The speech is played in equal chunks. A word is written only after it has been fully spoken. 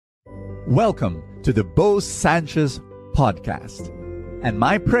Welcome to the Bo Sanchez podcast. And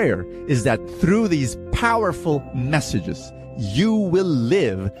my prayer is that through these powerful messages, you will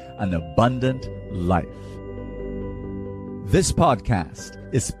live an abundant life. This podcast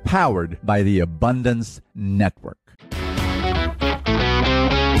is powered by the Abundance Network.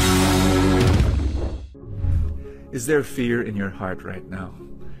 Is there fear in your heart right now?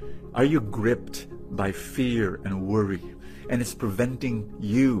 Are you gripped by fear and worry? And it's preventing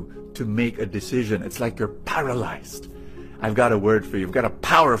you to make a decision. It's like you're paralyzed. I've got a word for you. I've got a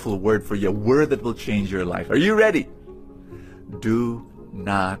powerful word for you. A word that will change your life. Are you ready? Do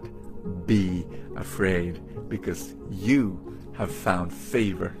not be afraid, because you have found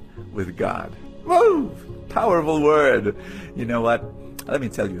favor with God. Woo! Powerful word. You know what? Let me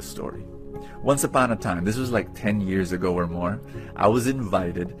tell you a story. Once upon a time, this was like 10 years ago or more, I was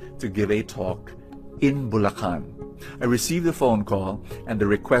invited to give a talk in Bulacan. I received a phone call, and the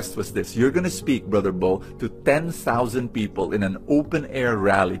request was this: you're going to speak, Brother Bo, to 10,000 people in an open-air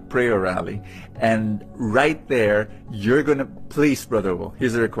rally, prayer rally, and right there, you're going to, please, Brother Bo,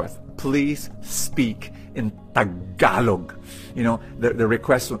 here's the request, please speak in Tagalog. You know, the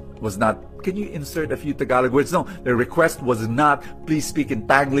request was not, can you insert a few Tagalog words? No, the request was not, please speak in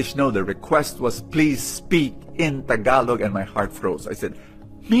Taglish. No, the request was, please speak in Tagalog, and my heart froze. I said,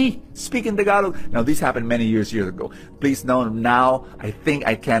 me speak in Tagalog? Now, this happened many years ago. Please know, now I think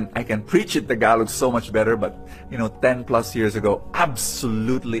I can preach in Tagalog so much better. But 10 plus years ago,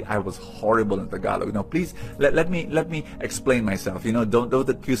 absolutely, I was horrible in Tagalog. Now, please let me explain myself. Don't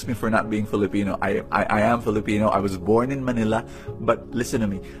accuse me for not being Filipino. I am Filipino. I was born in Manila. But listen to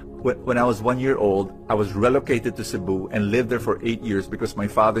me. When I was 1 year old, I was relocated to Cebu and lived there for 8 years because my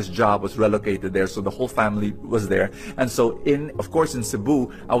father's job was relocated there, so the whole family was there. And so, of course, in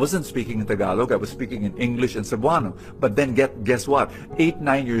Cebu, I wasn't speaking in Tagalog. I was speaking in English and Cebuano. But then guess what? 8,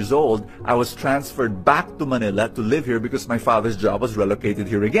 9 years old, I was transferred back to Manila to live here because my father's job was relocated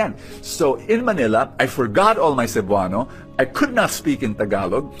here again. So in Manila, I forgot all my Cebuano. I could not speak in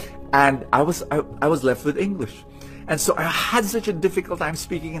Tagalog, and I was left with English. And so I had such a difficult time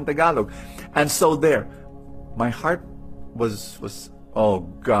speaking in Tagalog. And so there, my heart was oh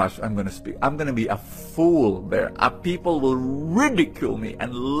gosh, I'm going to speak. I'm going to be a fool there. People will ridicule me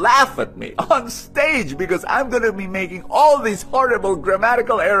and laugh at me on stage because I'm going to be making all these horrible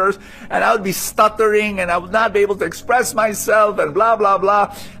grammatical errors, and I would be stuttering, and I would not be able to express myself, and blah, blah,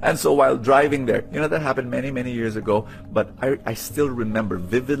 blah. And so while driving there, that happened many, many years ago, but I still remember,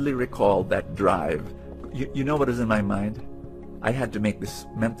 vividly recall that drive. You know what was in my mind? I had to make this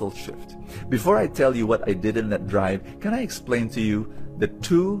mental shift. Before I tell you what I did in that drive, can I explain to you the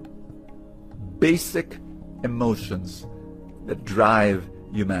two basic emotions that drive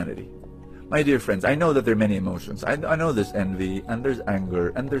humanity? My dear friends, I know that there are many emotions. I know there's envy, and there's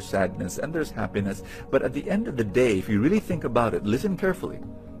anger, and there's sadness, and there's happiness. But at the end of the day, if you really think about it, listen carefully.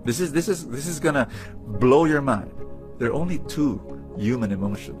 This is gonna blow your mind. There are only two human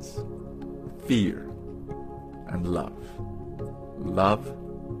emotions: fear and love. Love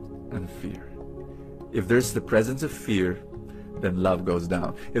and fear. If there's the presence of fear, then love goes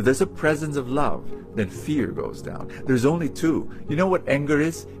down. If there's a presence of love, then fear goes down. There's only two. You know what anger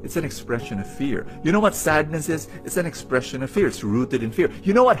is? It's an expression of fear. You know what sadness is? It's an expression of fear. It's rooted in fear.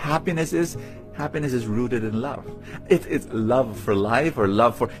 You know what happiness is? Happiness is rooted in love. It's love for life, or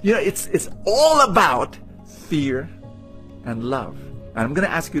love for, it's all about fear and love. And I'm going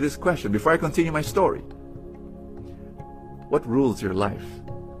to ask you this question before I continue my story. What rules your life?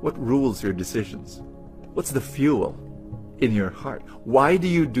 What rules your decisions? What's the fuel in your heart? Why do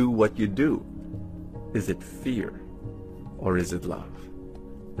you do what you do? Is it fear or is it love?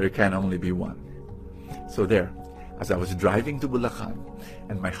 There can only be one. So there, as I was driving to Bulacan,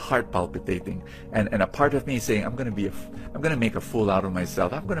 and my heart palpitating, and a part of me saying, I'm going to make a fool out of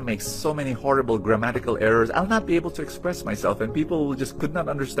myself. I'm going to make so many horrible grammatical errors. I'll not be able to express myself, and people will just could not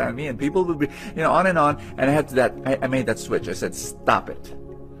understand me, and people will be, on and on. And I made that switch. I said, stop it.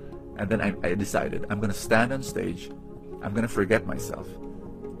 And then I decided, I'm going to stand on stage. I'm going to forget myself,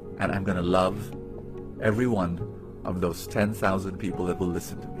 and I'm going to love every one of those 10,000 people that will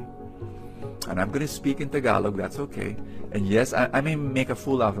listen to me. And I'm going to speak in Tagalog, that's okay. And yes, I may make a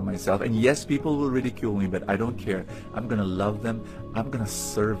fool out of myself. And yes, people will ridicule me, but I don't care. I'm going to love them. I'm going to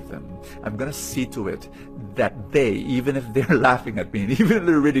serve them. I'm going to see to it that they, even if they're laughing at me, and even if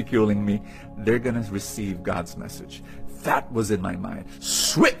they're ridiculing me, they're going to receive God's message. That was in my mind.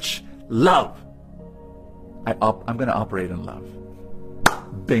 Switch! Love! I'm going to operate in love.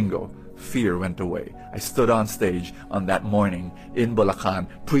 Bingo. fear went away. I stood on stage on that morning in Bulacan,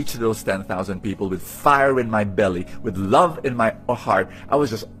 preached to those 10,000 people with fire in my belly, with love in my heart. I was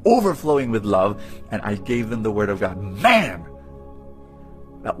just overflowing with love, and I gave them the Word of God. Man!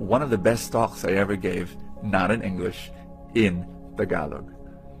 That one of the best talks I ever gave, not in English, in Tagalog.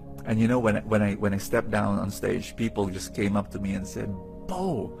 And you know, when I stepped down on stage, people just came up to me and said,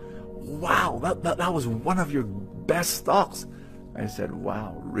 "Bo, wow, that was one of your best talks." I said,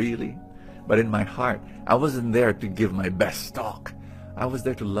 "Wow, really?" But in my heart, I wasn't there to give my best talk. I was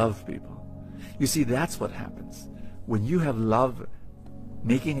there to love people. You see, that's what happens. When you have love,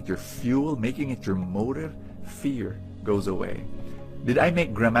 making it your fuel, making it your motive, fear goes away. Did I make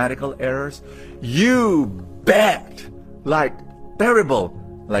grammatical errors? You bet! Like, terrible.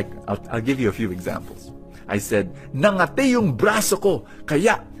 Like, I'll give you a few examples. I said, "Nangate yung braso ko,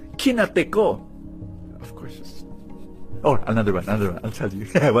 kaya kinate ko." Of course. Oh, another one. I'll tell you.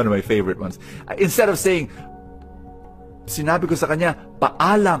 One of my favorite ones. Instead of saying, sinabi ko sa kanya,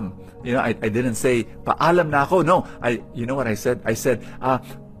 "Paalam." You know, I didn't say, "Paalam na ako." No, you know what I said? I said,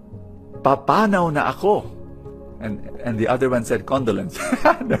 "Papanaw na ako." And the other one said, "Condolence."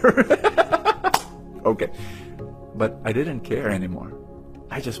 Okay. But I didn't care anymore.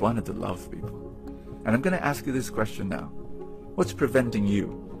 I just wanted to love people. And I'm going to ask you this question now. What's preventing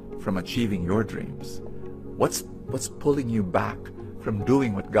you from achieving your dreams? What's pulling you back from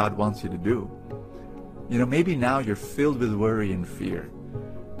doing what God wants you to do? You know, maybe now you're filled with worry and fear.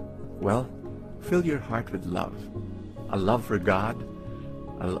 Well, fill your heart with love. A love for God,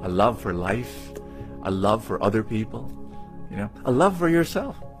 a love for life, a love for other people, you know, a love for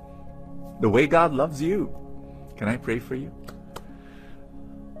yourself. The way God loves you. Can I pray for you?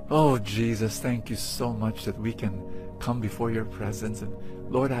 Oh, Jesus, thank you so much that we can come before your presence. And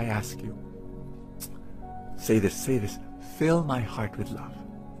Lord, I ask you, say this, fill my heart with love.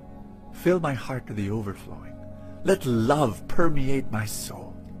 Fill my heart to the overflowing. Let love permeate my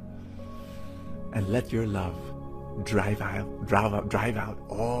soul. And let your love drive out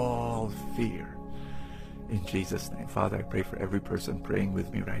all fear. In Jesus' name. Father, I pray for every person praying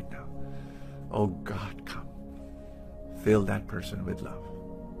with me right now. Oh God, come. Fill that person with love.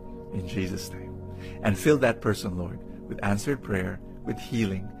 In Jesus' name. And fill that person, Lord, with answered prayer, with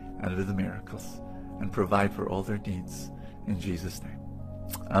healing, and with the miracles. And provide for all their needs. In Jesus' name.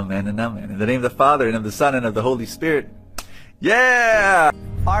 Amen and amen. In the name of the Father, and of the Son, and of the Holy Spirit. Yeah!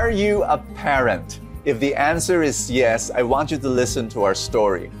 Are you a parent? If the answer is yes, I want you to listen to our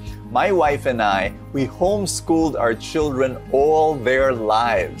story. My wife and I, we homeschooled our children all their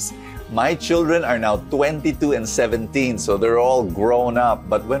lives. My children are now 22 and 17, so they're all grown up.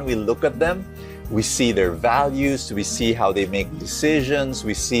 But when we look at them, we see their values, we see how they make decisions,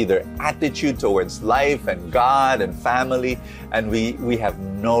 we see their attitude towards life and God and family, and we have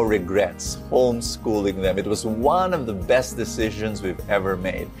no regrets homeschooling them. It was one of the best decisions we've ever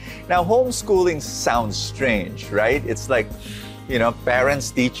made. Now, homeschooling sounds strange, right? It's like, you know,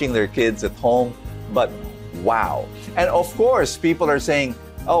 parents teaching their kids at home, but wow. And of course, people are saying,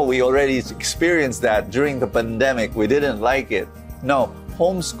 "Oh, we already experienced that during the pandemic. We didn't like it." No,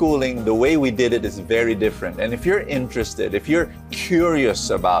 homeschooling, the way we did it is very different. And if you're interested, if you're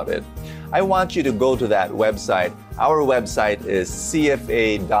curious about it, I want you to go to that website. Our website is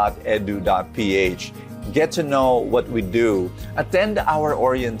cfa.edu.ph. Get to know what we do. Attend our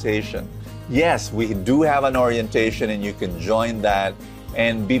orientation. Yes, we do have an orientation, and you can join that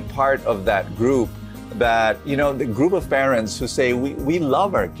and be part of that group. That, you know, the group of parents who say, we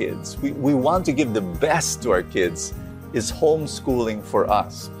love our kids. We want to give the best to our kids. Is homeschooling for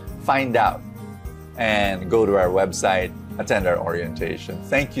us? Find out and go to our website, attend our orientation.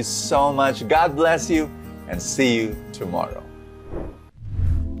 Thank you so much. God bless you, and see you tomorrow.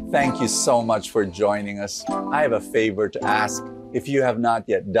 Thank you so much for joining us. I have a favor to ask. If you have not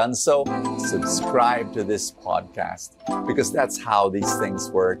yet done so, subscribe to this podcast, because that's how these things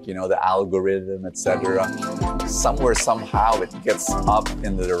work, you know, the algorithm, etc. Somewhere, somehow, it gets up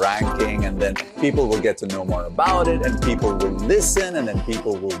in the ranking, and then people will get to know more about it, and people will listen, and then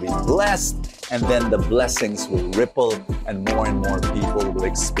people will be blessed, and then the blessings will ripple, and more people will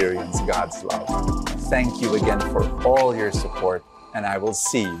experience God's love. Thank you again for all your support, and I will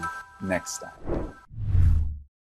see you next time.